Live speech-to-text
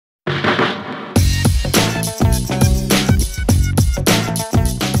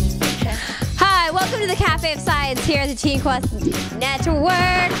Science here at the Teen Quest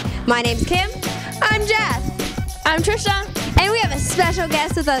Network. My name's Kim. I'm Jess. I'm Trisha. And we have a special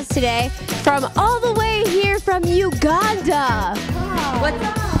guest with us today from all the way here from Uganda. Wow. What's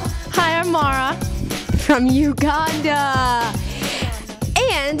up? Hi, I'm Mara. From Uganda.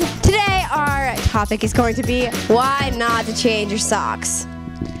 And today our topic is going to be why not to change your socks.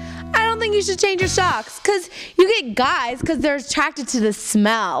 I don't think you should change your socks because you get guys because they're attracted to the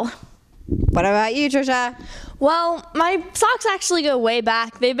smell. What about you, Trisha? Well, my socks actually go way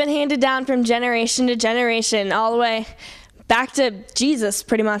back. They've been handed down from generation to generation, all the way back to Jesus,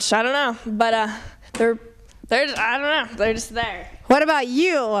 pretty much. I don't know, but they're I don't know. They're just there. What about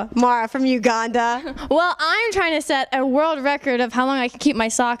you, Mara from Uganda? Well, I'm trying to set a world record of how long I can keep my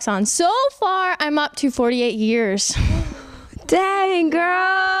socks on. So far, I'm up to 48 years. Dang,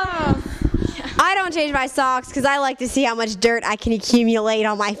 girl. I don't change my socks because I like to see how much dirt I can accumulate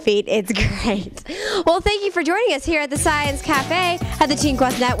on my feet. It's great. Well, thank you for joining us here at the Science Cafe at the Teen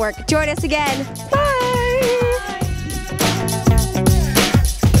Quest Network. Join us again. Bye.